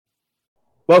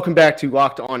Welcome back to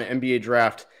Locked On NBA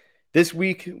Draft. This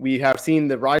week, we have seen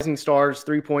the Rising Stars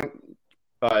three-point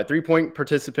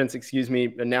participants,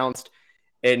 announced,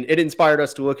 and it inspired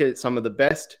us to look at some of the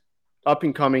best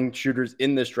up-and-coming shooters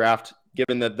in this draft,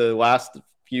 given that the last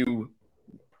few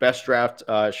best draft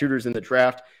shooters in the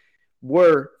draft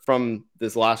were from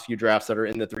this last few drafts that are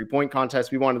in the three-point contest.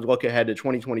 We wanted to look ahead to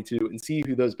 2022 and see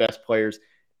who those best players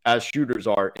as shooters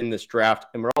are in this draft.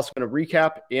 And we're also going to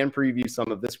recap and preview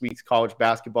some of this week's college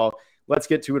basketball. Let's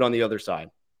get to it on the other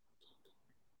side.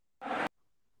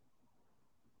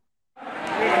 You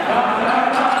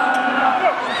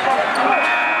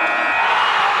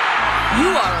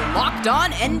are Locked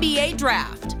On NBA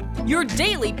Draft, your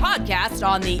daily podcast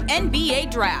on the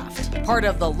NBA Draft, part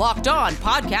of the Locked On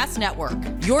Podcast Network,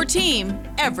 your team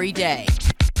every day.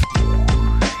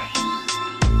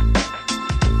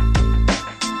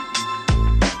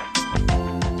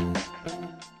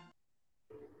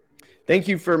 Thank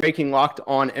you for making Locked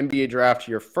On NBA Draft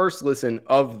your first listen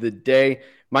of the day.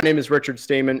 My name is Richard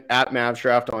Stamen at Mavs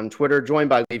Draft on Twitter, joined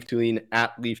by Leaf Tulane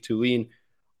at Leaf Tulane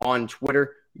on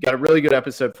Twitter. We got a really good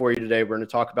episode for you today. We're going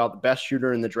to talk about the best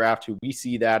shooter in the draft, who we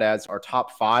see that as our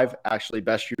top 5 actually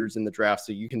best shooters in the draft.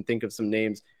 So you can think of some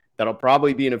names that'll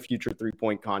probably be in a future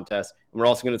three-point contest. And we're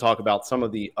also going to talk about some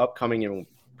of the upcoming and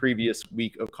previous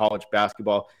week of college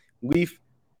basketball. Leaf,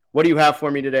 what do you have for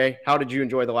me today? How did you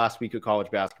enjoy the last week of college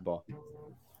basketball?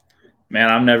 Man,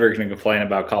 I'm never going to complain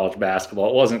about college basketball.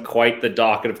 It wasn't quite the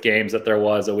docket of games that there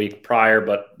was a week prior,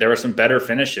 but there were some better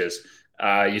finishes.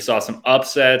 You saw some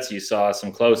upsets. You saw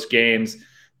some close games.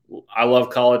 I love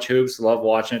college hoops, love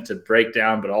watching it to break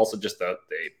down, but also just the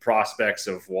prospects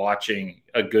of watching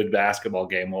a good basketball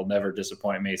game will never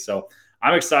disappoint me. So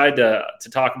I'm excited to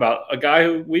talk about a guy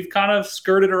who we've kind of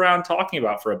skirted around talking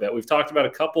about for a bit. We've talked about a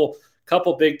couple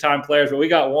big-time players, but we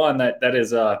got one that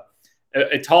is a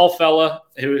tall fella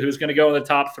who's going to go in the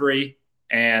top 3,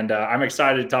 and I'm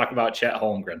excited to talk about Chet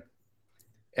Holmgren.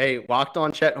 Hey, Locked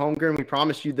On Chet Holmgren, we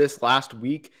promised you this last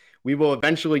week. We will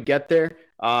eventually get there.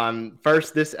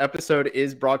 First, this episode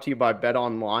is brought to you by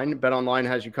BetOnline. BetOnline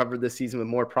has you covered this season with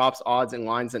more props, odds, and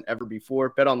lines than ever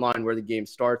before. BetOnline, where the game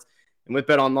starts. And with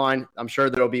BetOnline, I'm sure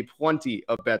there'll be plenty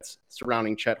of bets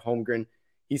surrounding Chet Holmgren.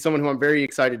 He's someone who I'm very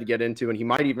excited to get into, and he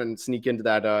might even sneak into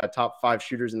that top 5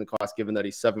 shooters in the class, given that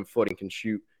he's 7 foot and can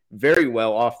shoot very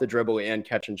well off the dribble and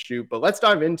catch and shoot. But let's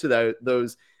dive into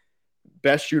those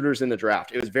best shooters in the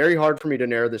draft. It was very hard for me to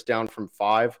narrow this down from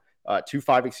 5 to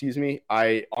 5.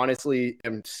 I honestly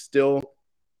am still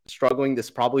struggling. This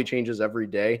probably changes every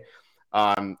day.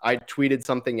 I tweeted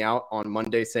something out on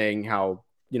Monday saying how,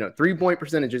 3-point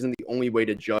percentage isn't the only way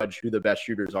to judge who the best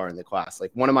shooters are in the class.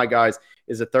 Like, one of my guys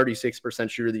is a 36%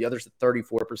 shooter. The other's a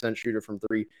 34% shooter from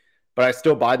 3, but I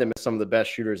still buy them as some of the best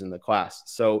shooters in the class.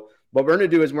 So what we're going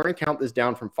to do is we're going to count this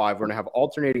down from 5. We're going to have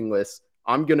alternating lists.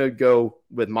 I'm going to go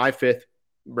with my 5th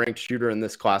ranked shooter in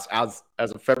this class as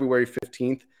of February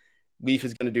 15th. Leaf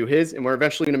is going to do his, and we're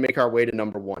eventually going to make our way to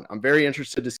number 1. I'm very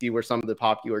interested to see where some of the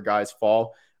popular guys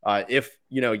fall. If,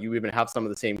 you even have some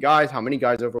of the same guys, how many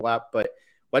guys overlap, but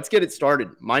let's get it started.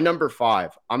 My number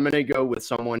 5, I'm going to go with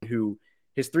someone who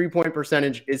his 3-point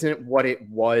percentage isn't what it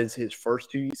was his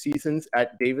first 2 seasons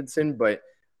at Davidson, but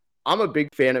I'm a big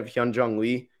fan of Hyunjung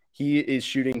Lee. He is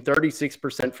shooting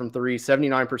 36% from 3,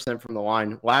 79% from the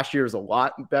line. Last year was a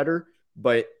lot better,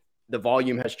 but the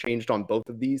volume has changed on both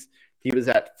of these. He was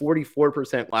at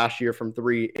 44% last year from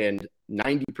 3 and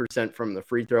 90% from the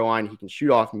free throw line. He can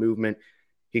shoot off movement.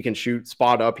 He can shoot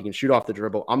spot up. He can shoot off the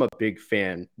dribble. I'm a big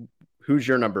fan. Who's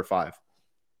your number 5?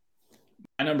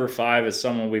 My number 5 is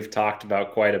someone we've talked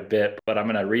about quite a bit, but I'm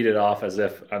going to read it off as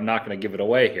if I'm not going to give it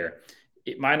away here.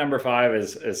 My number 5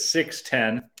 is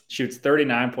 6'10", shoots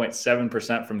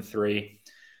 39.7% from 3,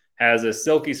 has a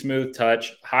silky smooth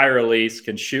touch, high release,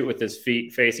 can shoot with his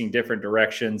feet facing different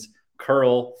directions,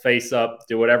 curl, face up,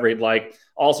 do whatever he'd like.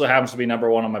 Also happens to be number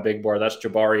 1 on my big board. That's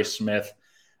Jabari Smith.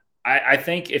 I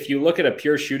think if you look at a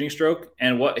pure shooting stroke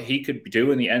and what he could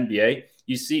do in the NBA,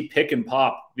 you see pick and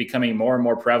pop becoming more and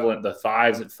more prevalent, the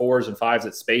 5s and 4s and 5s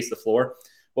that space the floor.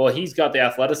 Well, he's got the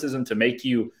athleticism to make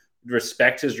you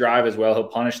respect his drive as well. He'll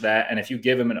punish that. And if you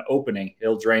give him an opening,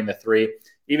 he'll drain the 3.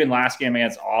 Even last game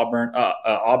against Auburn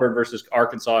versus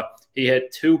Arkansas, he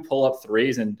hit 2 pull-up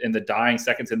 3s in the dying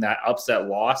seconds in that upset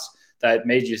loss that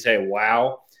made you say,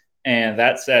 wow. And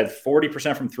that said,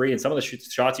 40% from 3, and some of the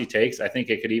shots he takes, I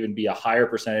think it could even be a higher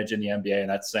percentage in the NBA, and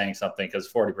that's saying something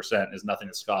because 40% is nothing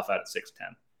to scoff at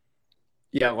 6'10".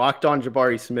 Yeah, Locked On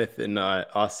Jabari Smith and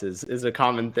us is a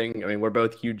common thing. I mean, we're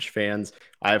both huge fans.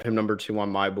 I have him number 2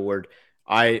 on my board.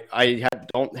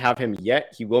 don't have him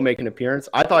yet. He will make an appearance.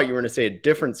 I thought you were going to say a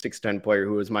different 6'10" player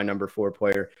who was my number 4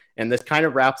 player. And this kind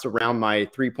of wraps around my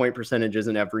 3-point percentages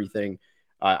and everything.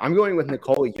 I'm going with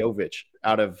Nikola Jovic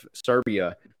out of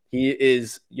Serbia. He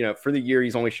is, for the year,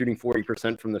 he's only shooting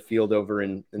 40% from the field over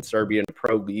in Serbia in the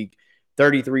pro league,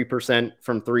 33%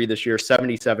 from 3 this year,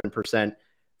 77%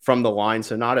 from the line.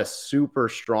 So not a super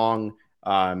strong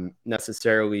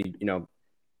necessarily,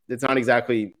 it's not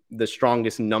exactly the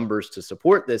strongest numbers to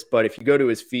support this, but if you go to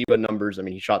his FIBA numbers, I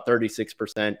mean, he shot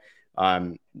 36%.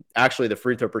 Actually, the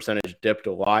free throw percentage dipped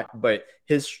a lot, but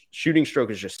his shooting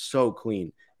stroke is just so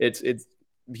clean. It's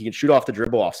he can shoot off the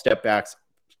dribble, off step backs,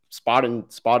 spot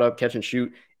up, catch and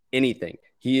shoot, anything.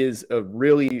 He is a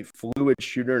really fluid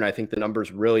shooter, and I think the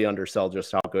numbers really undersell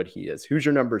just how good he is. Who's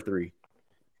your number 3?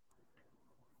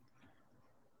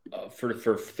 For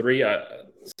 3,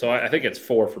 so I think it's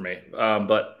 4 for me.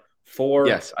 But 4,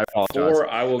 yes, I apologize. 4,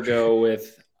 I will go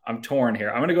with. I'm torn here.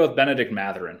 I'm going to go with Benedict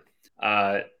Mathurin.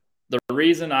 The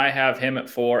reason I have him at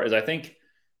 4 is I think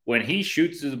when he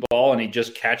shoots the ball and he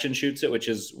just catch and shoots it, which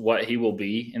is what he will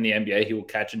be in the NBA, he will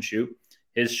catch and shoot.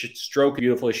 His stroke is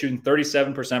beautiful. He's shooting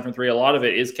 37% from 3. A lot of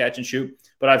it is catch and shoot,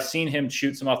 but I've seen him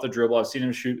shoot some off the dribble. I've seen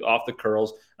him shoot off the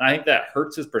curls, and I think that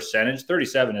hurts his percentage.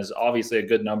 37 is obviously a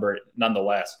good number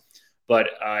nonetheless, but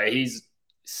he's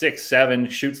 6'7",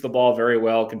 shoots the ball very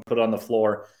well, can put it on the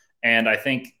floor. And I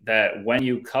think that when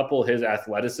you couple his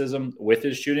athleticism with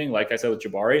his shooting, like I said with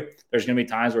Jabari, there's going to be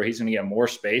times where he's going to get more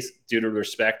space due to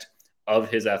respect of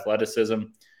his athleticism.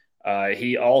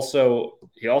 He also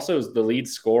is the lead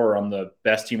scorer on the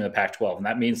best team in the Pac-12, and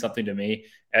that means something to me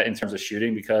in terms of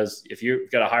shooting, because if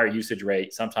you've got a higher usage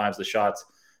rate, sometimes the shots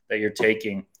that you're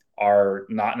taking are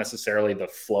not necessarily the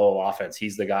flow of offense.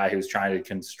 He's the guy who's trying to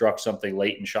construct something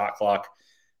late in shot clock.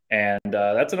 And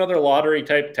that's another lottery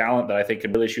type talent that I think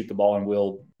can really shoot the ball and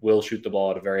will shoot the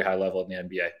ball at a very high level in the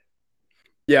NBA.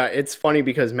 Yeah, it's funny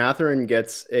because Mathurin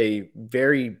gets a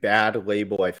very bad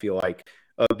label, I feel like,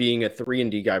 of being a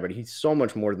 3-and-D guy, but he's so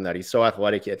much more than that. He's so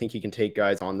athletic. I think he can take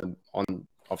guys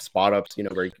off spot ups,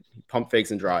 where he pump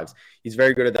fakes and drives. He's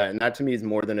very good at that. And that to me is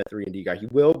more than a 3-and-D guy. He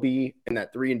will be in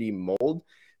that 3-and-D mold,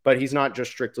 but he's not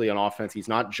just strictly on offense. He's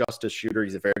not just a shooter.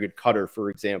 He's a very good cutter, for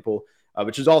example.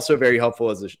 Which is also very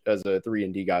helpful as a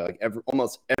 3-and-D guy. Like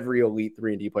almost every elite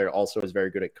 3-and-D player also is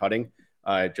very good at cutting.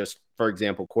 Just for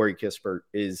example, Corey Kispert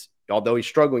is, although he's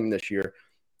struggling this year,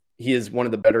 he is one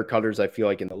of the better cutters I feel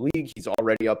like in the league. He's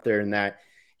already up there in that.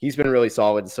 He's been really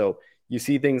solid. So you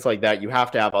see things like that. You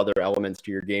have to have other elements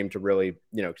to your game to really,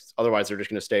 otherwise they're just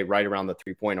going to stay right around the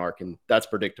 3-point arc, and that's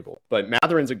predictable. But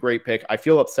Mathurin's a great pick. I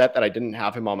feel upset that I didn't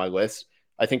have him on my list.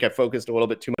 I think I focused a little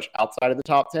bit too much outside of the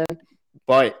top 10,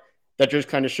 but that just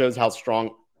kind of shows how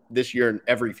strong this year and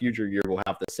every future year will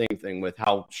have the same thing with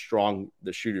how strong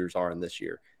the shooters are in this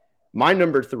year. My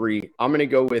number 3, I'm going to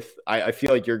go with, I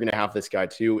feel like you're going to have this guy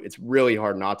too. It's really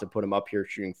hard not to put him up here,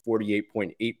 shooting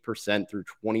 48.8% through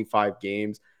 25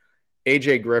 games.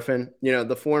 AJ Griffin,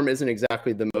 the form isn't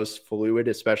exactly the most fluid,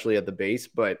 especially at the base,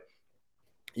 but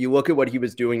you look at what he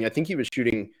was doing. I think he was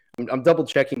shooting, I'm double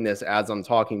checking this as I'm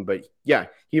talking, but yeah,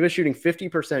 he was shooting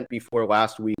 50% before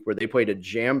last week, where they played a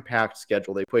jam-packed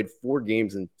schedule. They played 4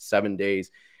 games in 7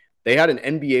 days. They had an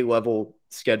NBA level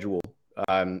schedule.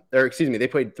 They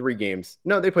played 3 games.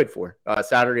 No, they played 4.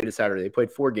 Saturday to Saturday. They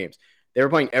played 4 games. They were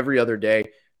playing every other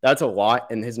day. That's a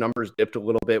lot, and his numbers dipped a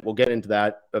little bit. We'll get into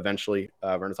that eventually.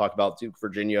 We're going to talk about Duke,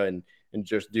 Virginia, and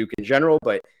just Duke in general,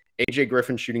 but AJ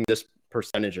Griffin shooting this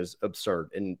percentage is absurd,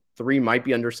 and 3 might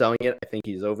be underselling it. I think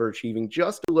he's overachieving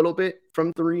just a little bit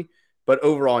from 3, but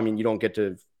overall, I mean, you don't get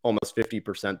to almost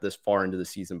 50% this far into the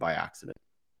season by accident.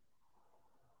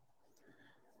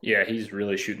 Yeah, he's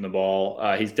really shooting the ball.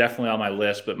 He's definitely on my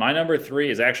list, but my number 3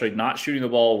 is actually not shooting the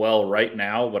ball well right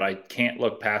now, but I can't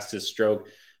look past his stroke.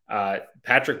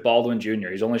 Patrick Baldwin Jr.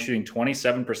 He's only shooting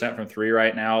 27% from 3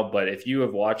 right now, but if you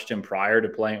have watched him prior to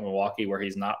playing at Milwaukee, where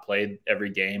he's not played every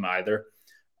game either,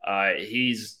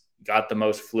 he's got the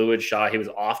most fluid shot. He was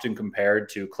often compared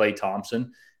to Klay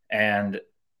Thompson, and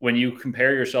when you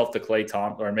compare yourself to Klay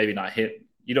Thompson, or maybe not him,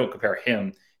 you don't compare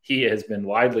him. He has been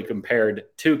widely compared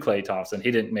to Klay Thompson.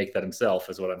 He didn't make that himself,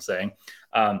 is what I'm saying.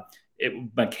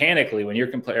 Mechanically, when you're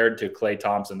compared to Klay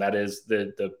Thompson, that is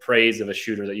the praise of a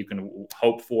shooter that you can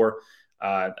hope for.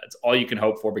 That's all you can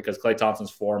hope for, because Klay Thompson's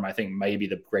form, I think, may be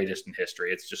the greatest in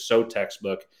history. It's just so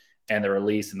textbook, and the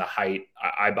release and the height,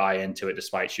 I buy into it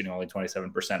despite shooting only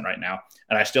 27% right now.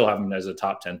 And I still have him as a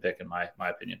top 10 pick in my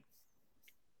opinion.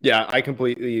 Yeah, I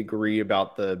completely agree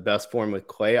about the best form with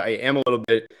Klay. I am a little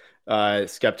bit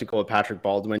skeptical of Patrick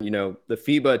Baldwin. The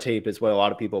FIBA tape is what a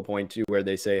lot of people point to where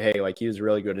they say, hey, like he was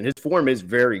really good. And his form is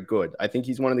very good. I think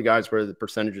he's one of the guys where the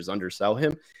percentages undersell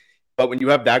him. But when you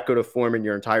have that good of form and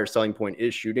your entire selling point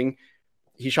is shooting,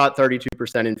 he shot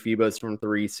 32% in FIBAs from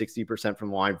three, 60%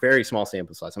 from line. Very small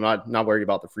sample size. I'm not worried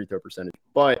about the free throw percentage.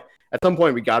 But at some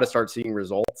point, we got to start seeing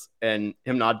results. And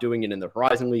him not doing it in the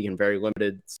Horizon League in very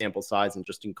limited sample size and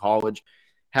just in college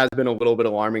has been a little bit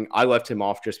alarming. I left him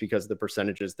off just because of the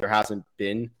percentages. There hasn't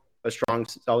been a strong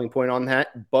selling point on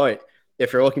that. But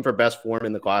if you're looking for best form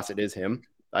in the class, it is him.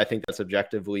 I think that's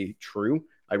objectively true.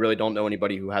 I really don't know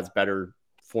anybody who has better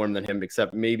form than him,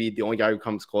 except maybe the only guy who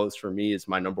comes close for me is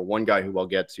my number one guy who I'll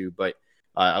get to. But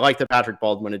I like the Patrick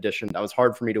Baldwin addition. That was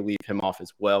hard for me to leave him off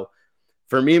as well.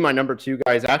 For me, my number two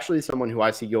guy is actually someone who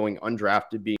I see going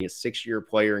undrafted, being a 6-year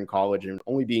player in college and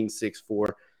only being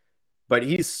 6'4". But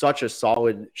he's such a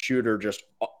solid shooter just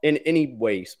in any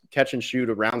way, catch and shoot,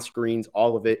 around screens,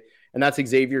 all of it. And that's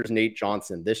Xavier's Nate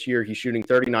Johnson. This year, he's shooting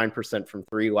 39% from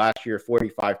three. Last year,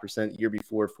 45%. Year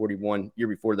before, 41. Year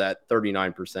before that,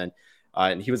 39%.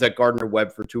 And he was at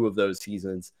Gardner-Webb for 2 of those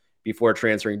seasons before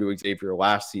transferring to Xavier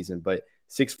last season. But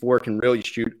 6'4" can really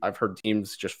shoot. I've heard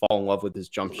teams just fall in love with his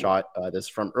jump shot. This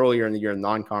from earlier in the year in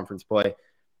non-conference play.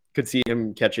 Could see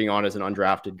him catching on as an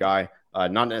undrafted guy.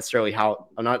 Not necessarily I'm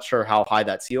not sure how high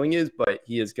that ceiling is, but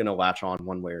he is going to latch on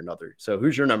one way or another. So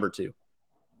who's your number two?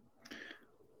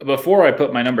 Before I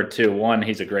put my number two, one,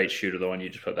 he's a great shooter. The one you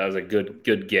just put, that was a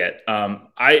good get.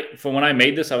 When I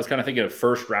made this, I was kind of thinking of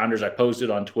first rounders. I posted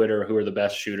on Twitter who are the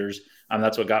best shooters.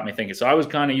 That's what got me thinking. So I was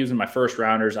kind of using my first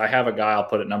rounders. I have a guy I'll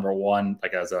put at number one,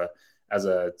 like as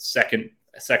a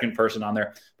second person on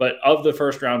there. But of the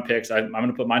first round picks, I'm going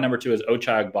to put my number two as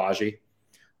Ochai Agbaji.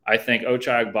 I think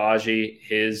Ochai Agbaji,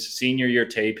 his senior year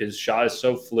tape, his shot is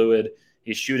so fluid.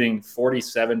 He's shooting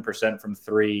 47% from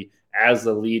three as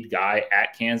the lead guy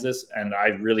at Kansas. And I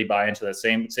really buy into that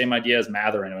same idea as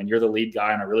Mathurin. When you're the lead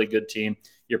guy on a really good team,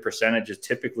 your percentages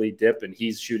typically dip, and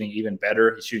he's shooting even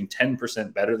better. He's shooting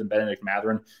 10% better than Bennedict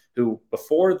Mathurin, who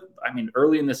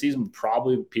early in the season,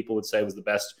 probably people would say was the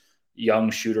best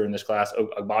young shooter in this class.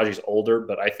 Agbaji's older,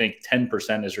 but I think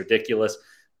 10% is ridiculous.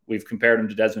 We've compared him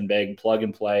to Desmond Bane, plug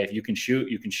and play. If you can shoot,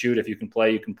 you can shoot. If you can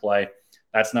play, you can play.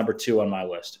 That's number two on my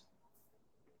list.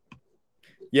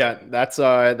 Yeah, that's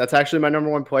actually my number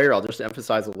one player. I'll just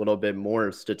emphasize a little bit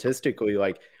more statistically.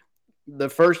 Like the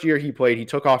first year he played, he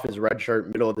took off his red shirt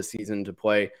middle of the season to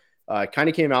play. Kind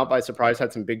of came out by surprise,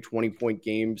 had some big 20-point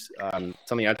games.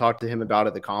 Something I talked to him about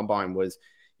at the Combine was,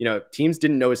 teams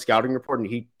didn't know his scouting report, and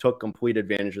he took complete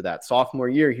advantage of that. Sophomore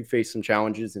year, he faced some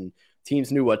challenges, and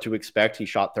teams knew what to expect. He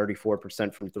shot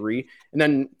 34% from three. And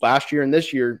then last year and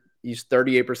this year, he's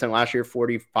 38% last year,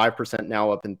 45%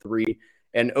 now up in three.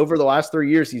 And over the last 3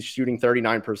 years, he's shooting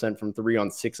 39% from three on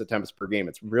 6 attempts per game.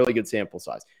 It's really good sample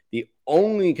size. The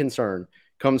only concern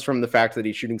comes from the fact that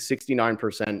he's shooting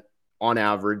 69% on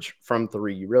average from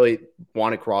three. You really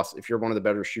want to cross. If you're one of the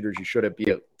better shooters, you shouldn't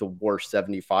be at the worst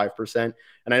 75%.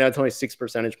 And I know it's only 6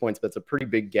 percentage points, but it's a pretty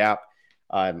big gap.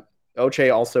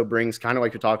 Ochai also brings, kind of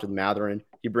like we talked with Mathurin,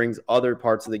 he brings other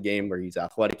parts of the game where he's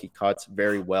athletic. He cuts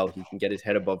very well. He can get his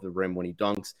head above the rim when he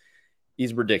dunks.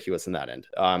 He's ridiculous in that end.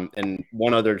 And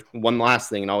one last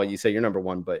thing, and I'll let you say your number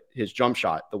one, but his jump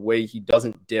shot, the way he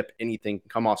doesn't dip anything,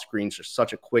 come off screens, just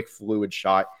such a quick, fluid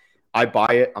shot. I buy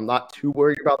it. I'm not too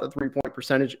worried about the 3-point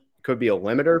percentage. It could be a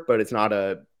limiter, but it's not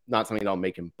something that'll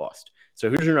make him bust. So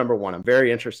who's your number one? I'm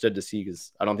very interested to see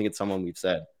because I don't think it's someone we've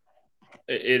said.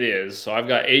 It is. So I've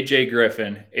got AJ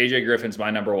Griffin. AJ Griffin's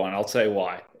my number one. I'll tell you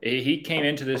why. He came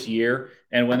into this year,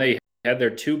 and when they had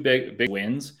their 2 big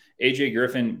wins, AJ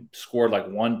Griffin scored like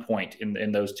 1 point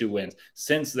in those 2 wins.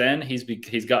 Since then,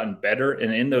 he's gotten better,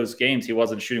 and in those games, he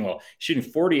wasn't shooting well. He's shooting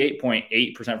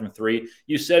 48.8% from three.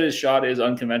 You said his shot is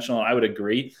unconventional, and I would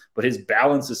agree, but his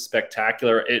balance is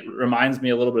spectacular. It reminds me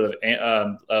a little bit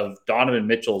of Donovan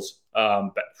Mitchell's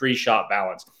free shot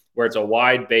balance, where it's a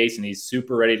wide base, and he's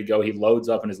super ready to go. He loads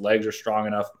up, and his legs are strong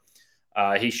enough.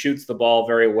 He shoots the ball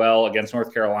very well. Against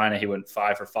North Carolina, he went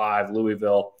 5 for 5.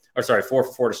 4 for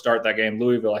 4 to start that game.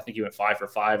 Louisville, I think he went 5 for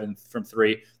 5 from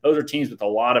three. Those are teams with a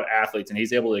lot of athletes, and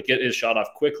he's able to get his shot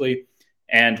off quickly.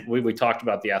 And we talked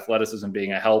about the athleticism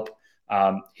being a help.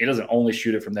 He doesn't only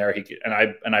shoot it from there.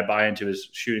 I buy into his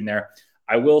shooting there.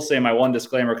 I will say my one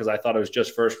disclaimer, because I thought it was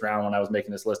just first round when I was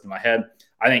making this list in my head.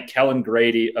 I think Kellen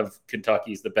Grady of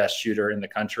Kentucky is the best shooter in the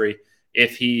country.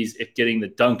 If getting the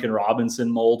Duncan Robinson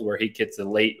mold where he gets a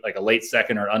late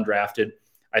second or undrafted,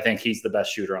 I think he's the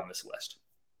best shooter on this list.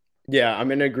 Yeah,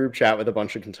 I'm in a group chat with a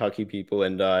bunch of Kentucky people,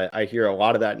 and I hear a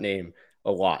lot of that name.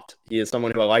 a lot. He is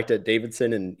someone who I liked at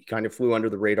Davidson, and he kind of flew under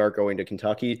the radar going to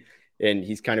Kentucky, and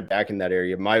he's kind of back in that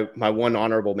area. My one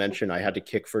honorable mention, I had to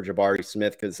kick for Jabari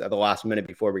Smith because at the last minute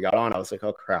before we got on, I was like,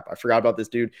 oh, crap, I forgot about this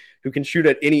dude who can shoot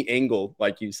at any angle,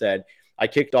 like you said. I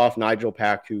kicked off Nigel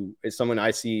Pack, who is someone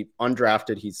I see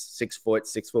undrafted. He's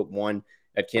 6'1"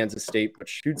 at Kansas State, but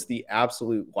shoots the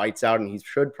absolute lights out, and he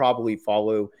should probably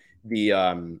follow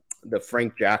the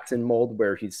Frank Jackson mold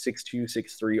where he's 6'2",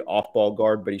 6'3", off-ball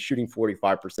guard, but he's shooting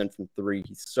 45% from three.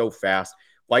 He's so fast,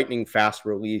 lightning fast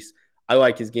release. I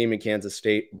like his game in Kansas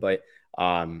State, but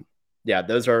yeah,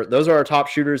 those are our top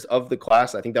shooters of the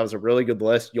class. I think that was a really good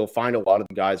list. You'll find a lot of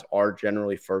the guys are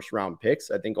generally first-round picks.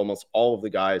 I think almost all of the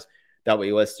guys that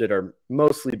we listed are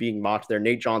mostly being mocked there.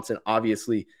 Nate Johnson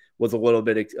obviously was a little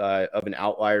bit of an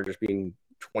outlier, just being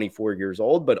 24 years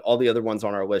old, but all the other ones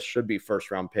on our list should be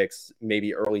first-round picks,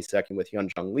 maybe early second with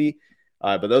Hyunjung Lee.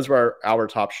 But those were our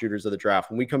top shooters of the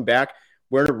draft. When we come back,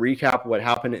 we're going to recap what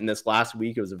happened in this last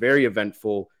week. It was a very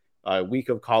eventful week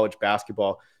of college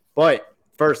basketball. But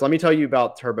first, let me tell you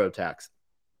about TurboTax.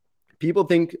 People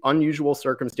think unusual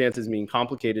circumstances mean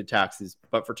complicated taxes,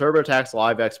 but for TurboTax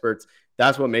Live experts,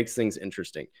 that's what makes things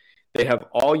interesting. They have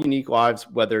all unique lives,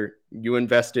 whether you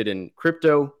invested in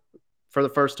crypto for the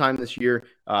first time this year,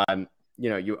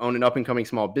 you own an up-and-coming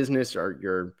small business, or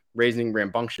you're raising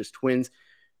rambunctious twins.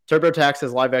 TurboTax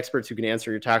has live experts who can answer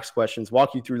your tax questions,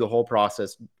 walk you through the whole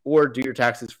process, or do your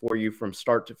taxes for you from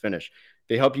start to finish.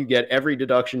 They help you get every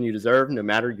deduction you deserve, no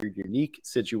matter your unique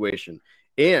situation.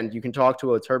 And you can talk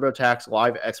to a TurboTax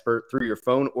Live expert through your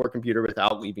phone or computer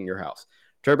without leaving your house.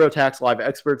 TurboTax Live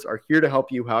experts are here to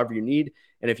help you however you need.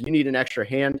 And if you need an extra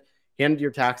hand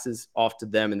your taxes off to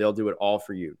them, and they'll do it all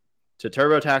for you. To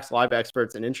TurboTax Live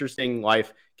experts, an interesting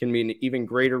life can mean an even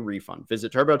greater refund.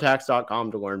 Visit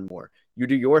TurboTax.com to learn more. You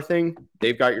do your thing,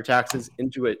 they've got your taxes.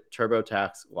 Into it,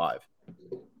 TurboTax Live.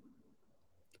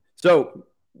 So,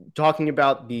 talking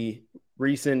about the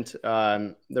recent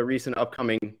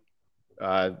upcoming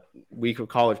week of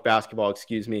college basketball,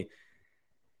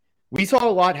 we saw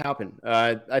a lot happen.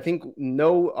 I think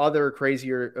no other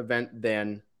crazier event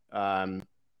than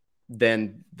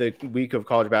the week of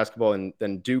college basketball and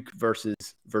then Duke versus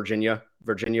Virginia.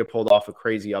 Virginia pulled off a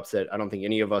crazy upset. I don't think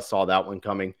any of us saw that one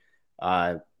coming.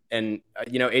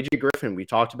 AJ Griffin, we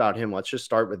talked about him. Let's just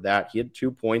start with that. He had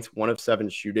 2 points, 1 of 7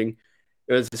 shooting.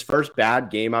 It was his first bad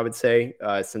game, I would say,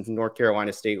 since North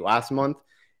Carolina State last month.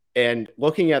 And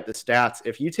looking at the stats,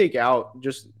 if you take out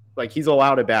just like he's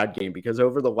allowed a bad game, because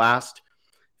over the last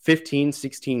 15,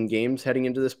 16 games heading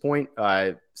into this point,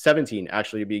 17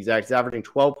 actually to be exact, he's averaging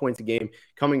 12 points a game,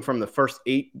 coming from the first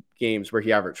 8 games where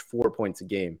he averaged 4 points a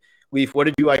game. Leaf, what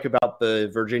did you like about the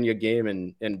Virginia game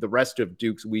and the rest of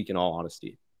Duke's week, in all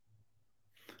honesty?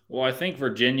 Well, I think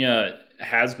Virginia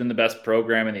has been the best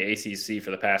program in the ACC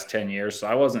for the past 10 years, so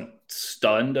I wasn't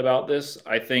stunned about this.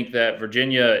 I think that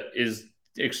Virginia is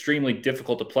extremely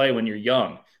difficult to play when you're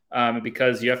young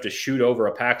because you have to shoot over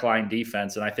a pack line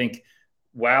defense. And I think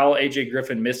while AJ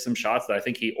Griffin missed some shots that I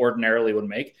think he ordinarily would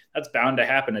make, that's bound to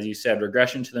happen. As you said,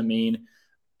 regression to the mean.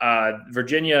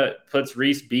 Virginia puts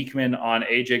Reese Beekman on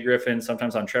AJ Griffin,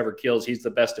 sometimes on Trevor Keels. He's the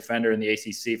best defender in the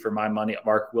ACC for my money.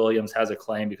 Mark Williams has a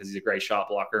claim because he's a great shot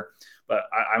blocker, but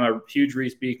I'm a huge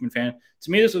Reese Beekman fan.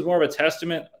 To me, this was more of a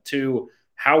testament to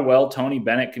how well Tony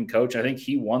Bennett can coach. I think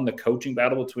he won the coaching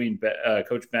battle between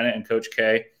Coach Bennett and Coach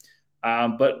K.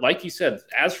 But like you said,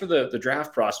 as for the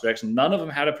draft prospects, none of them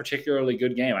had a particularly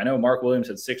good game. I know Mark Williams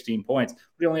had 16 points, but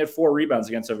he only had 4 rebounds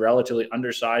against a relatively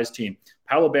undersized team.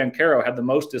 Paolo Banchero had the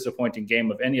most disappointing game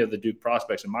of any of the Duke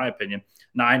prospects, in my opinion,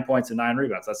 9 points and 9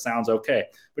 rebounds. That sounds okay.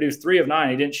 But he was 3 of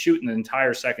 9. He didn't shoot in the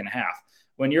entire second half.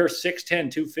 When you're 6'10",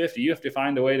 250, you have to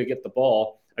find a way to get the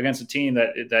ball against a team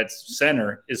that's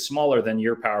center is smaller than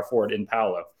your power forward in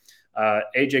Paolo.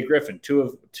 AJ Griffin,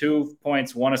 2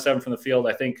 points, 1 of 7 from the field.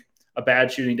 I think a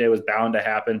bad shooting day was bound to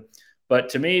happen. But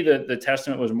to me, the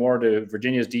testament was more to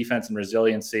Virginia's defense and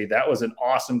resiliency. That was an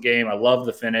awesome game. I love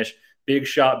the finish. Big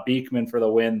shot Beekman for the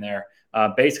win there.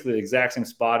 Basically the exact same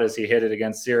spot as he hit it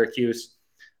against Syracuse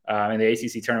in the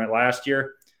ACC tournament last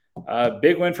year.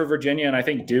 Big win for Virginia, and I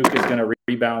think Duke is going to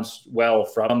rebound well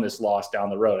from this loss down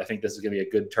the road. I think this is going to be a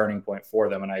good turning point for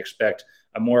them, and I expect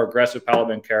a more aggressive Paolo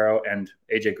Banchero and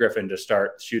AJ Griffin to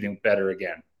start shooting better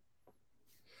again.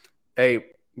 Hey,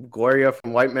 Gloria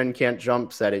from White Men Can't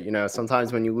Jump said it.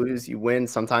 Sometimes when you lose, you win.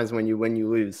 Sometimes when you win, you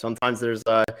lose. Sometimes there's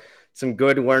some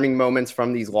good learning moments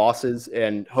from these losses,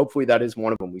 and hopefully that is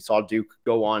one of them. We saw Duke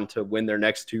go on to win their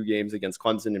next 2 games against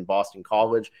Clemson and Boston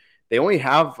College. They only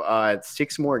have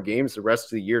 6 more games the rest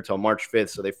of the year till March 5th.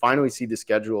 So they finally see the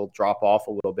schedule drop off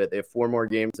a little bit. They have 4 more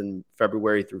games in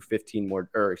February through 15 more,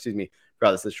 or excuse me,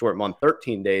 rather this is a short month,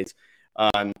 13 days.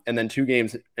 And then 2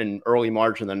 games in early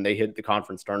March, and then they hit the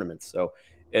conference tournaments. So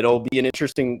it'll be an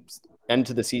interesting end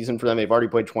to the season for them. They've already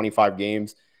played 25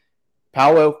 games.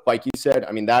 Paolo, like you said,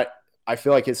 I mean, I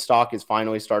feel like his stock is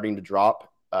finally starting to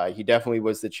drop. He definitely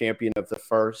was the champion of the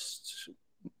first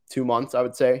 2 months, I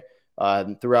would say,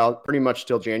 throughout pretty much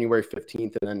till January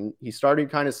 15th. And then he started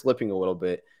kind of slipping a little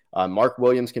bit. Mark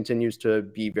Williams continues to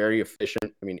be very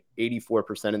efficient. I mean,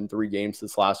 84% in 3 games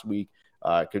this last week.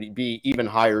 Could be even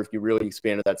higher if you really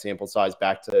expanded that sample size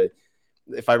back to,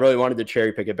 if I really wanted to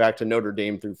cherry pick it, back to Notre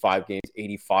Dame through 5 games,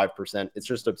 85%. It's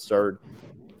just absurd.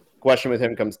 Question with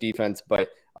him comes defense. But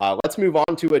let's move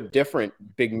on to a different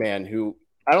big man who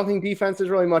I don't think defense is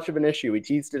really much of an issue. We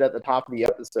teased it at the top of the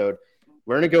episode.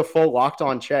 We're going to go full locked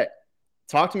on Chet.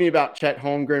 Talk to me about Chet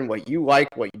Holmgren, what you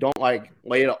like, what you don't like.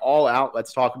 Lay it all out.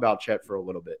 Let's talk about Chet for a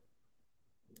little bit.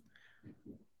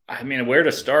 I mean, where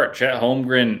to start? Chet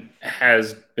Holmgren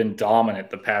has been dominant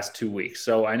the past 2 weeks.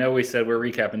 So I know we said we're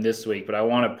recapping this week, but I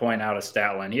want to point out a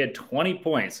stat line. He had 20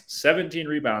 points, 17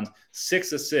 rebounds,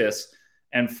 6 assists,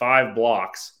 and 5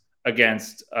 blocks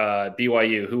against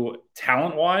BYU, who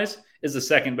talent-wise is the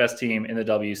second best team in the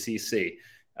WCC.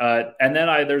 And then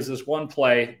there's this one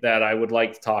play that I would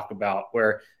like to talk about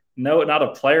where not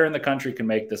a player in the country can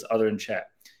make this other than Chet.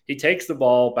 He takes the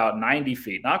ball about 90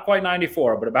 feet, not quite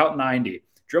 94, but about 90,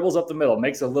 dribbles up the middle,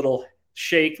 makes a little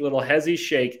shake, little hezzy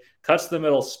shake, cuts the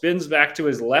middle, spins back to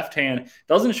his left hand,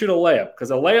 doesn't shoot a layup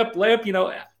because a layup, you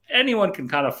know, anyone can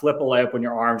kind of flip a layup when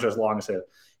your arms are as long as his.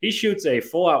 He shoots a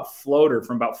full-out floater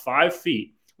from about 5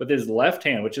 feet with his left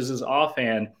hand, which is his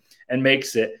offhand, and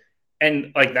makes it.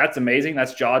 And, like, that's amazing.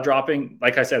 That's jaw-dropping.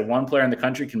 Like I said, one player in the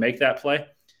country can make that play.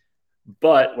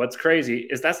 But what's crazy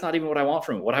is that's not even what I want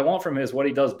from him. What I want from him is what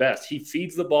he does best. He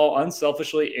feeds the ball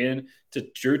unselfishly into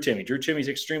Drew Timme. Drew Timme's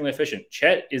extremely efficient.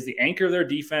 Chet is the anchor of their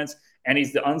defense, and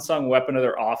he's the unsung weapon of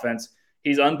their offense.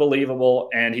 He's unbelievable,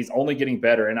 and he's only getting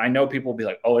better. And I know people will be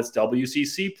like, oh, it's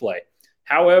WCC play.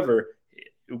 However,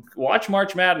 watch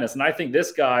March Madness, and I think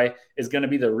this guy is going to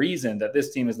be the reason that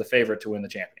this team is the favorite to win the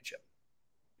championship.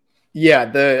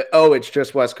 Yeah, it's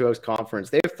just West Coast Conference.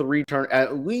 They have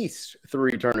at least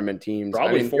 3 tournament teams.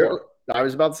 Probably 4. I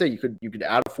was about to say you could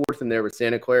add a 4th in there with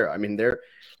Santa Clara. I mean,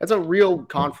 that's a real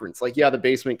conference. Like, yeah, the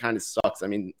basement kind of sucks. I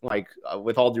mean, like,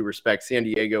 with all due respect, San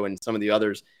Diego and some of the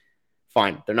others,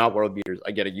 fine, they're not world beaters.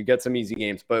 I get it. You get some easy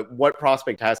games, but what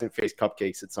prospect hasn't faced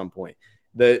cupcakes at some point?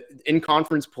 The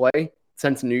in-conference play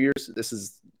since New Year's, this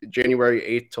is January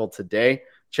 8th till today,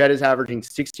 Chet is averaging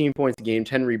 16 points a game,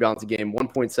 10 rebounds a game,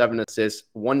 1.7 assists,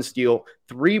 1 steal,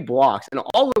 3 blocks. And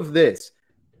all of this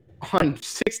on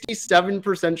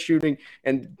 67% shooting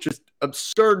and just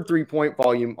absurd 3-point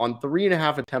volume on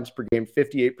 3.5 attempts per game,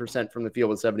 58% from the field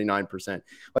with 79%.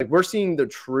 Like, we're seeing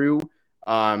seeing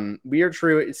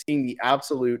the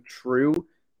absolute true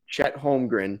Chet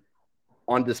Holmgren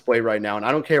on display right now. And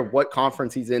I don't care what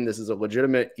conference he's in. This is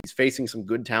he's facing some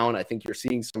good talent. I think you're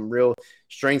seeing some real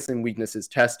strengths and weaknesses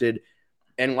tested.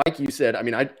 And like you said, I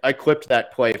mean, I clipped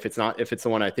that play if it's the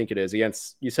one I think it is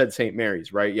against, you said St.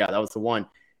 Mary's, right? Yeah, that was the one.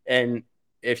 And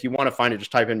if you want to find it,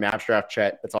 just type in Maps Draft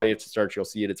Chet. That's all you have to search. You'll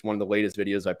see it. It's one of the latest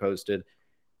videos I posted.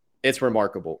 It's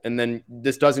remarkable. And then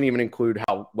this doesn't even include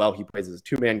how well he plays as a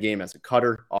 2-man game as a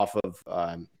cutter off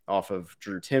of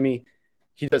Drew Timme.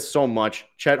 He does so much.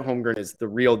 Chet Holmgren is the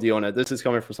real deal. And this is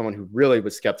coming from someone who really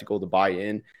was skeptical to buy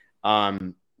in.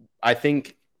 I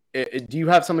think, do you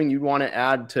have something you'd want to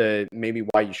add to maybe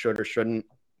why you should or shouldn't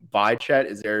buy Chet?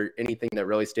 Is there anything that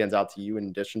really stands out to you in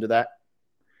addition to that?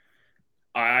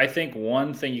 I think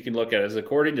one thing you can look at is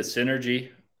according to Synergy,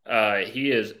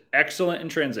 he is excellent in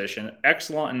transition,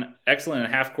 excellent in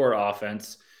half-court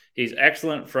offense. He's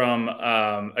excellent from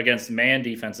against man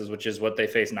defenses, which is what they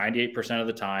face 98% of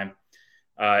the time.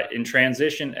 In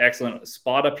transition, excellent.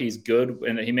 Spot up, he's good.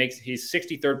 And he's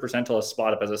 63rd percentile of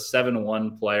spot up as a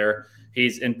 7-1 player.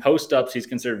 He's in post ups, he's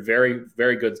considered very,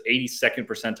 very good, 82nd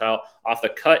percentile. Off the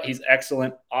cut, he's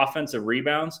excellent. Offensive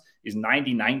rebounds, he's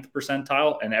 99th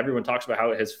percentile. And everyone talks about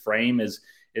how his frame is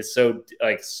so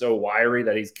wiry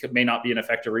that he may not be an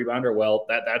effective rebounder. Well,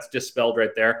 that's dispelled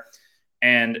right there.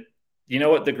 And you know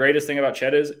what the greatest thing about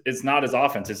Chet is? It's not his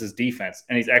offense, it's his defense.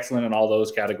 And he's excellent in all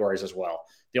those categories as well.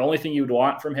 The only thing you'd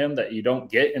want from him that you don't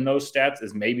get in those stats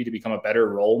is maybe to become a better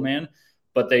role man.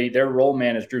 But their role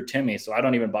man is Drew Timme, so I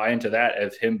don't even buy into that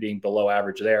of him being below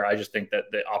average there. I just think that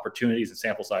the opportunities and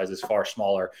sample size is far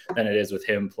smaller than it is with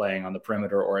him playing on the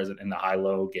perimeter or as in the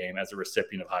high-low game as a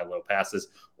recipient of high-low passes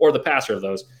or the passer of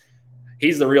those.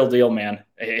 he's the real deal, man.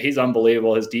 He's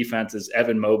unbelievable. His defense is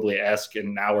Evan Mobley-esque,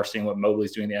 and now we're seeing what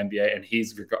Mobley's doing in the NBA, and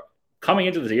he's coming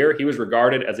into the year, he was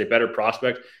regarded as a better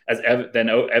prospect than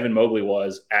Evan Mobley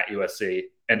was at USC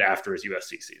and after his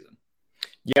USC season.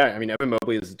 Yeah, I mean, Evan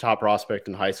Mobley is the top prospect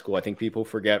in high school. I think people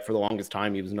forget for the longest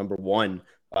time he was number one,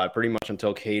 pretty much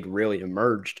until Cade really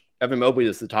emerged. Evan Mobley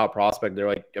is the top prospect. They're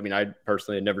like, I mean, I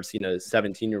personally had never seen a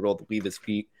 17-year-old leave his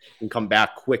feet and come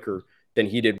back quicker than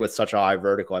he did with such a high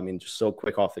vertical. I mean, just so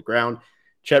quick off the ground.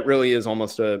 Chet really is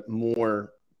almost a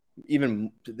more,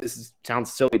 even,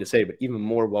 sounds silly to say, but even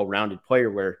more well-rounded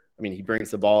player where, I mean, he brings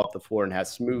the ball up the floor and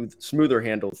has smoother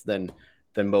handles than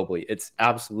Mobley. It's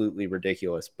absolutely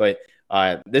ridiculous. But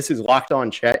this is Locked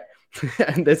On Chet,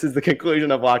 and this is the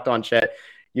conclusion of Locked On Chet.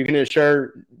 You can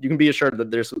be assured that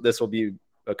this will be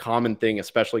a common thing,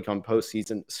 especially come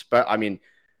postseason. I mean,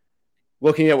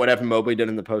 looking at what Evan Mobley did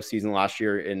in the postseason last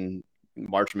year in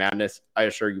March Madness, I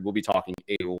assure you we'll be talking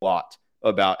a lot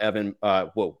about Evan.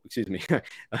 Got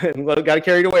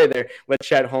carried away there with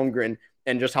Chet Holmgren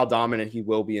and just how dominant he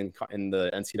will be in the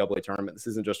NCAA tournament. This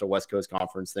isn't just a West Coast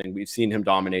Conference thing. We've seen him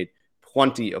dominate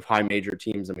plenty of high major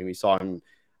teams. I mean, we saw him,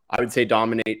 I would say,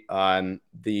 dominate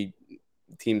the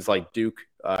teams like Duke.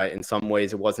 In some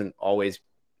ways, it wasn't always,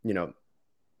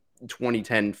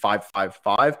 2010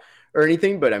 5-5-5 or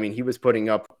anything, but I mean, he was putting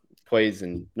up plays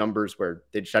and numbers where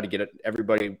they just had to get it.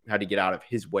 Everybody had to get out of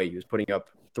his way. He was putting up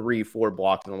 3-4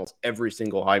 blocks in almost every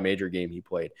single high major game he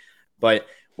played. But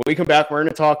when we come back, we're going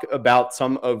to talk about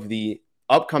some of the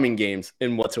upcoming games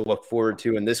and what to look forward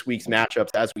to in this week's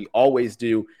matchups, as we always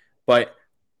do. But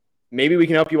maybe we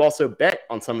can help you also bet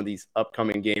on some of these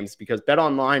upcoming games, because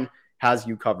BetOnline has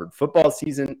you covered. Football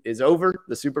season is over.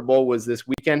 The Super Bowl was this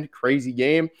weekend. Crazy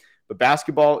game. But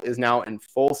basketball is now in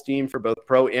full steam for both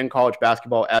pro and college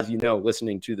basketball, as you know,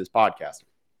 listening to this podcast.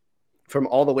 From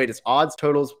all the latest odds,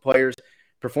 totals, players,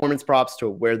 performance props to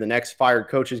where the next fired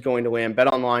coach is going to land,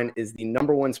 BetOnline is the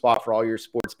number one spot for all your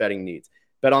sports betting needs.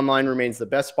 BetOnline remains the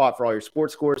best spot for all your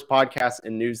sports scores, podcasts,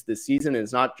 and news this season. And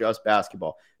it's not just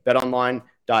basketball.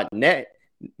 BetOnline.net,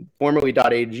 formerly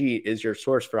 .ag, is your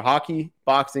source for hockey,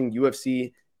 boxing,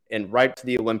 UFC, and right to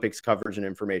the Olympics coverage and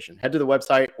information. Head to the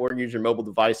website or use your mobile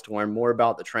device to learn more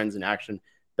about the trends in action.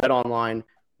 BetOnline,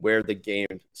 where the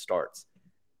game starts.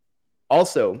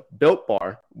 Also, Built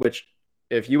Bar, which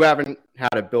if you haven't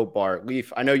had a Built Bar,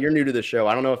 Leaf, I know you're new to the show.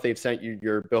 I don't know if they've sent you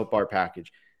your Built Bar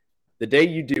package. The day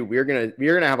you do, we're gonna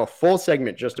have a full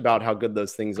segment just about how good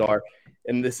those things are.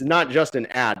 And this is not just an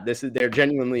ad. They're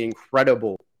genuinely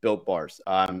incredible Built Bars.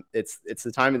 It's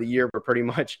the time of the year where pretty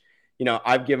much,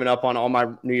 I've given up on all my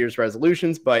New Year's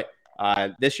resolutions, but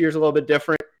this year's a little bit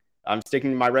different. I'm sticking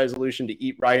to my resolution to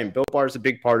eat right, and Built Bar is a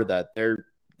big part of that. They're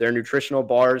nutritional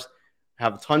bars,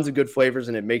 have tons of good flavors,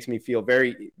 and it makes me feel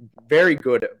very, very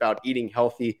good about eating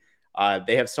healthy.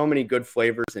 They have so many good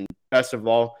flavors, and best of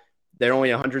all, they're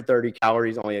only 130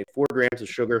 calories, only 4 grams of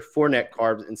sugar, 4 net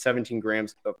carbs, and 17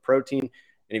 grams of protein.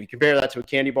 And if you compare that to a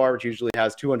candy bar, which usually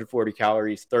has 240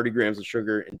 calories, 30 grams of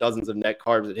sugar, and dozens of net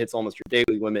carbs, it hits almost your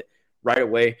daily limit right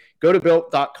away. Go to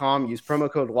Built.com, use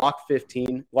promo code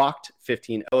LOCKED15,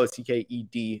 LOCKED15,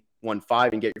 LOCKED15,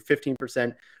 and get your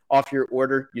 15% off your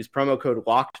order. Use promo code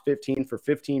LOCKED15 for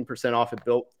 15% off at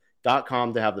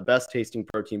Built.com to have the best tasting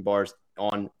protein bars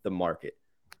on the market.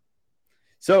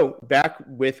 So back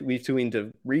with Leaf Tuline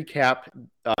to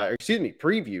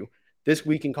preview this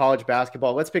week in college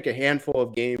basketball. Let's pick a handful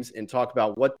of games and talk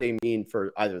about what they mean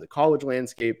for either the college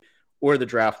landscape or the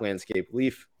draft landscape.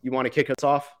 Leaf, you want to kick us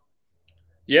off?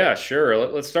 Yeah, sure.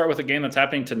 Let's start with a game that's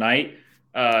happening tonight.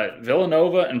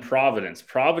 Villanova and Providence.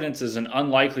 Providence is an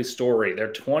unlikely story.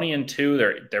 They're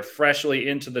 20-2. They're freshly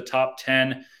into the top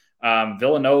 10.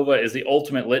 Villanova is the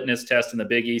ultimate litmus test in the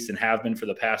Big East and have been for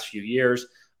the past few years.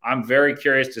 I'm very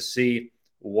curious to see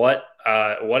what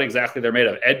exactly they're made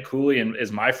of. Ed Cooley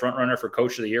is my front runner for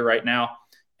Coach of the Year right now,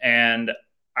 and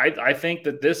I think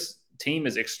that this team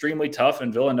is extremely tough,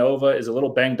 and Villanova is a little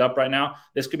banged up right now.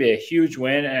 This could be a huge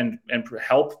win and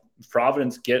help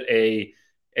Providence get a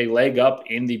leg up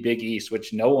in the Big East,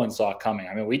 which no one saw coming.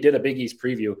 I mean, we did a Big East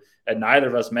preview, and neither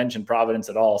of us mentioned Providence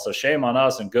at all. So shame on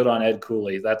us and good on Ed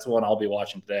Cooley. That's the one I'll be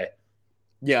watching today.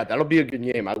 Yeah, that'll be a good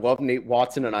game. I love Nate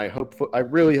Watson, and I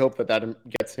really hope that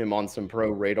gets him on some pro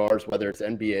radars, whether it's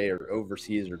NBA or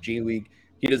overseas or G League.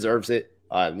 He deserves it.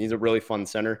 He's a really fun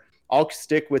center. I'll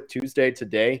stick with Tuesday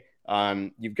today.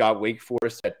 You've got Wake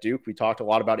Forest at Duke. We talked a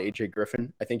lot about AJ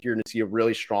Griffin. I think you're going to see a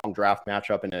really strong draft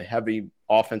matchup and a heavy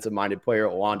offensive-minded player,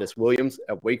 Alondas Williams,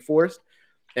 at Wake Forest.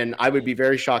 And I would be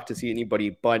very shocked to see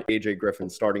anybody but AJ Griffin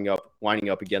lining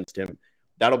up against him.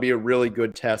 That'll be a really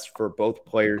good test for both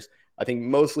players. I think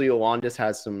mostly Alondas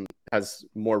has has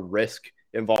more risk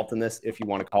involved in this, if you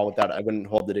want to call it that. I wouldn't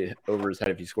hold it over his head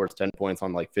if he scores 10 points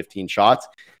on like 15 shots.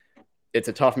 It's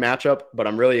a tough matchup, but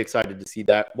I'm really excited to see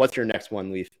that. What's your next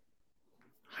one, Leaf?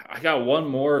 I got one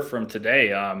more from today.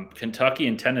 Kentucky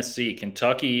and Tennessee.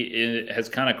 Kentucky has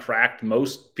kind of cracked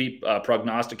most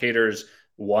prognosticators'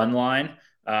 one line.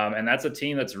 And that's a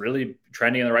team that's really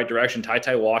trending in the right direction.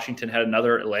 Ty Washington had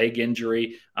another leg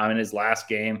injury in his last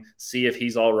game. See if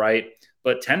he's all right.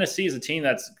 But Tennessee is a team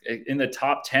that's in the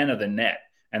top 10 of the net.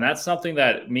 And that's something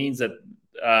that means that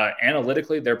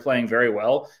analytically they're playing very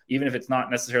well, even if it's not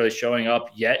necessarily showing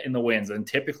up yet in the wins. And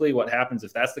typically what happens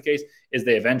if that's the case is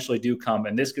they eventually do come.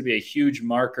 And this could be a huge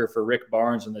marker for Rick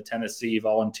Barnes and the Tennessee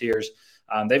Volunteers.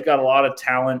 They've got a lot of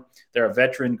talent. They're a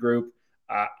veteran group.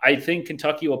 I think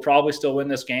Kentucky will probably still win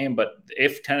this game, but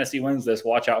if Tennessee wins this,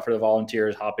 watch out for the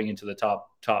Volunteers hopping into the top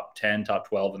 10, top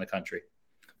 12 in the country.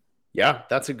 Yeah,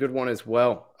 that's a good one as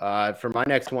well. For my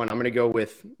next one, I'm going to go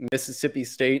with Mississippi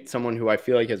State, someone who I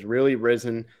feel like has really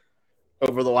risen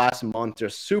over the last month. They're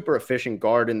a super efficient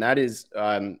guard, and that is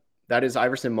Iverson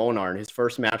Molinar. In his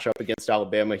first matchup against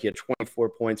Alabama, he had 24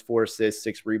 points, 4 assists,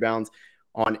 6 rebounds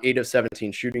on 8 of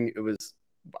 17 shooting. It was,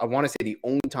 I want to say, the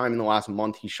only time in the last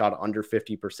month he shot under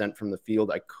 50% from the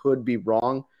field. I could be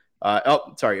wrong.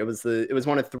 It was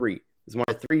one of 3. It was one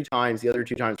of 3 times. The other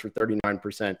 2 times for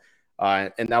 39%.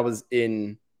 And that was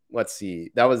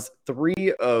that was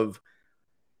 3 of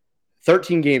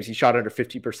 13 games he shot under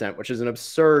 50%, which is an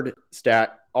absurd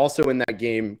stat. Also in that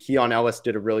game, Keon Ellis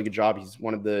did a really good job. He's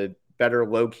one of the better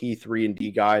low-key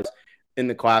 3-and-D guys in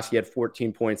the class. He had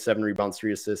 14 points, 7 rebounds,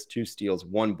 3 assists, 2 steals,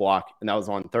 1 block, and that was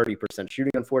on 30%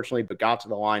 shooting, unfortunately, but got to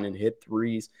the line and hit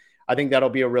threes. I think that'll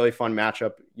be a really fun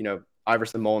matchup. You know,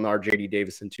 Iverson Molinar, JD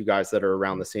Davison, 2 guys that are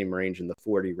around the same range, in the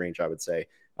 40 range, I would say.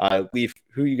 Leaf,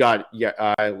 who you got?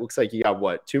 Yeah, looks like you got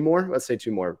what? 2 more? Let's say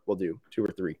 2 more. We'll do 2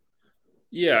 or 3.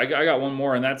 Yeah, I got one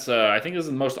more, and that's I think this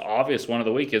is the most obvious one of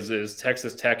the week is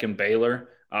Texas Tech and Baylor.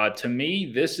 To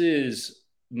me, this is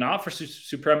not for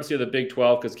supremacy of the Big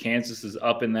 12 because Kansas is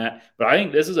up in that, but I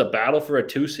think this is a battle for a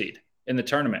 2 seed in the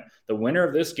tournament. The winner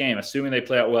of this game, assuming they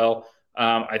play out well,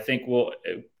 I think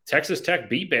Texas Tech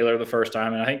beat Baylor the first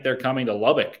time, and I think they're coming to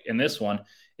Lubbock in this one.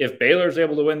 If Baylor is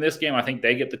able to win this game, I think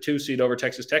they get the 2 seed over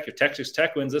Texas Tech. If Texas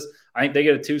Tech wins this, I think they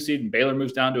get a 2 seed and Baylor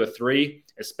moves down to a 3,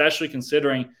 especially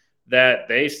considering that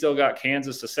they still got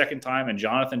Kansas the second time, and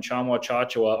Jonathan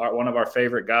Tchamwa, one of our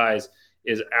favorite guys,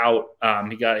 is out.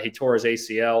 He tore his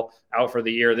ACL, out for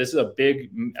the year. This is a big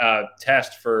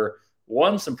test for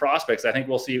some prospects. I think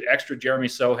we'll see extra Jeremy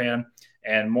Sohan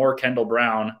and more Kendall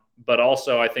Brown, but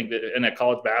also I think that in a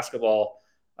college basketball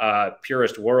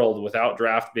purist world, without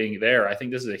draft being there, I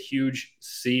think this is a huge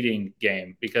seeding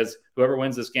game because whoever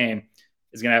wins this game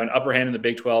is going to have an upper hand in the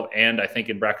Big 12 and I think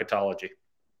in bracketology.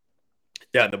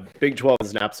 Yeah, the Big 12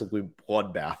 is an absolute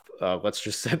bloodbath. Let's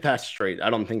just set that straight. I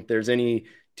don't think there's any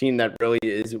team that really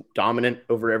is dominant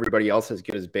over everybody else as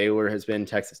good as Baylor has been,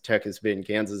 Texas Tech has been,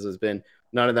 Kansas has been.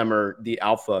 None of them are the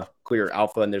clear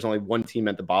alpha, and there's only one team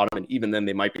at the bottom, and even then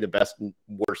they might be the best and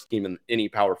worst team in any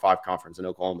Power 5 conference in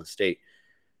Oklahoma State.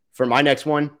 For my next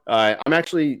one,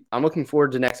 I'm looking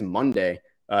forward to next Monday,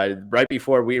 right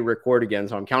before we record again,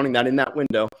 so I'm counting that in that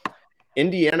window.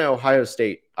 Indiana, Ohio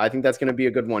State. I think that's going to be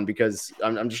a good one because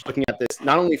I'm just looking at this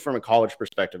not only from a college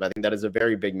perspective. I think that is a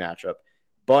very big matchup.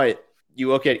 But you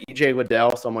look at E.J.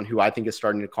 Liddell, someone who I think is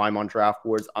starting to climb on draft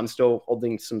boards. I'm still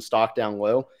holding some stock down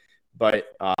low.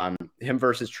 But him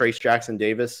versus Trace Jackson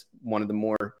Davis, one of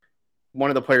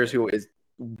the players who is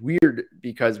weird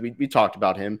because we talked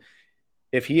about him.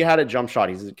 If he had a jump shot,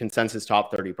 he's a consensus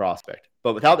top 30 prospect.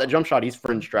 But without that jump shot, he's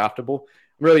fringe draftable.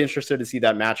 I'm really interested to see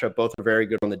that matchup. Both are very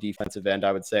good on the defensive end,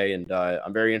 I would say, and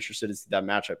I'm very interested to see that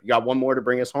matchup. You got one more to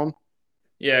bring us home?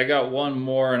 Yeah, I got one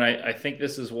more, and I think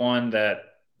this is one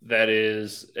that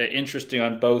is interesting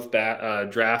on both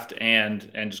draft and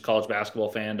just college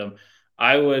basketball fandom.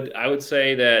 I would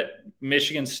say that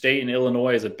Michigan State and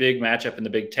Illinois is a big matchup in the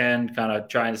Big Ten, kind of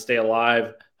trying to stay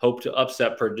alive, hope to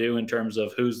upset Purdue in terms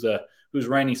of who's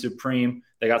reigning supreme.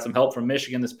 They got some help from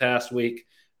Michigan this past week.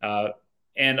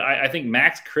 And I think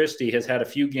Max Christie has had a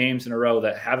few games in a row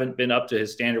that haven't been up to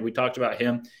his standard. We talked about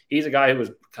him. He's a guy who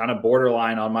was kind of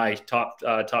borderline on my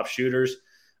top shooters.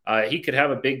 He could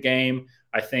have a big game.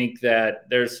 I think that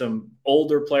there's some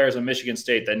older players in Michigan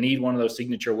State that need one of those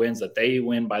signature wins that they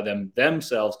win by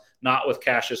themselves, not with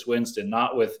Cassius Winston,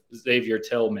 not with Xavier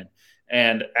Tillman.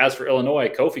 And as for Illinois,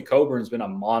 Kofi Coburn's been a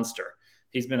monster.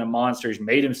 He's been a monster. He's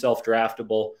made himself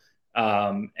draftable.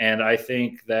 And I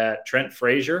think that Trent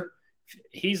Frazier,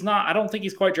 I don't think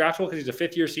he's quite draftable because he's a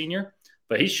 5th-year senior,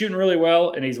 but he's shooting really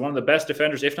well, and he's one of the best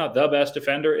defenders, if not the best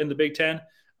defender in the Big Ten.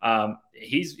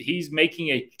 He's making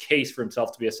a case for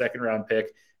himself to be a second round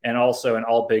pick and also an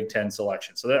all Big Ten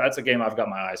selection. So that's a game I've got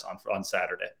my eyes on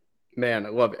Saturday. Man, I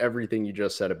love everything you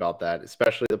just said about that,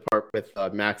 especially the part with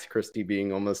Max Christie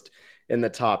being almost in the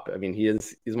top. I mean,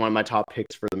 he's one of my top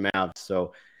picks for the Mavs.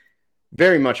 So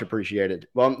very much appreciated.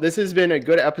 Well, this has been a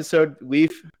good episode,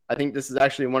 Leaf. I think this is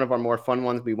actually one of our more fun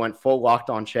ones. We went full Locked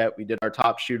On Chet. We did our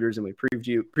top shooters and we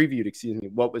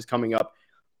previewed, what was coming up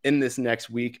in this next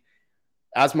week.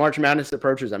 As March Madness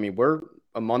approaches, I mean, we're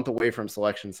a month away from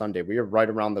Selection Sunday. We are right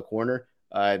around the corner.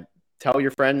 Tell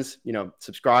your friends,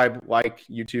 subscribe, like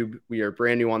YouTube. We are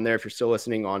brand new on there. If you're still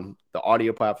listening on the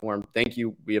audio platform, thank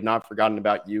you. We have not forgotten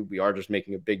about you. We are just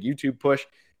making a big YouTube push.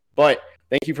 But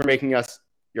thank you for making us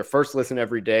your first listen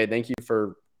every day. Thank you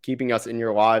for keeping us in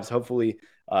your lives. Hopefully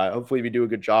we do a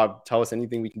good job. Tell us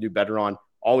anything we can do better on.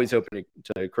 Always open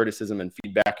to criticism and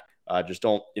feedback. Just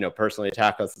don't, personally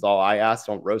attack us is all I ask.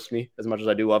 Don't roast me as much as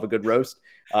I do love a good roast.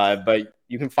 But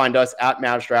you can find us at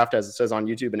Mavs Draft, as it says on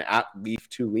YouTube, and at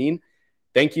Leaf2Lean.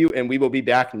 Thank you, and we will be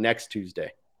back next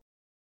Tuesday.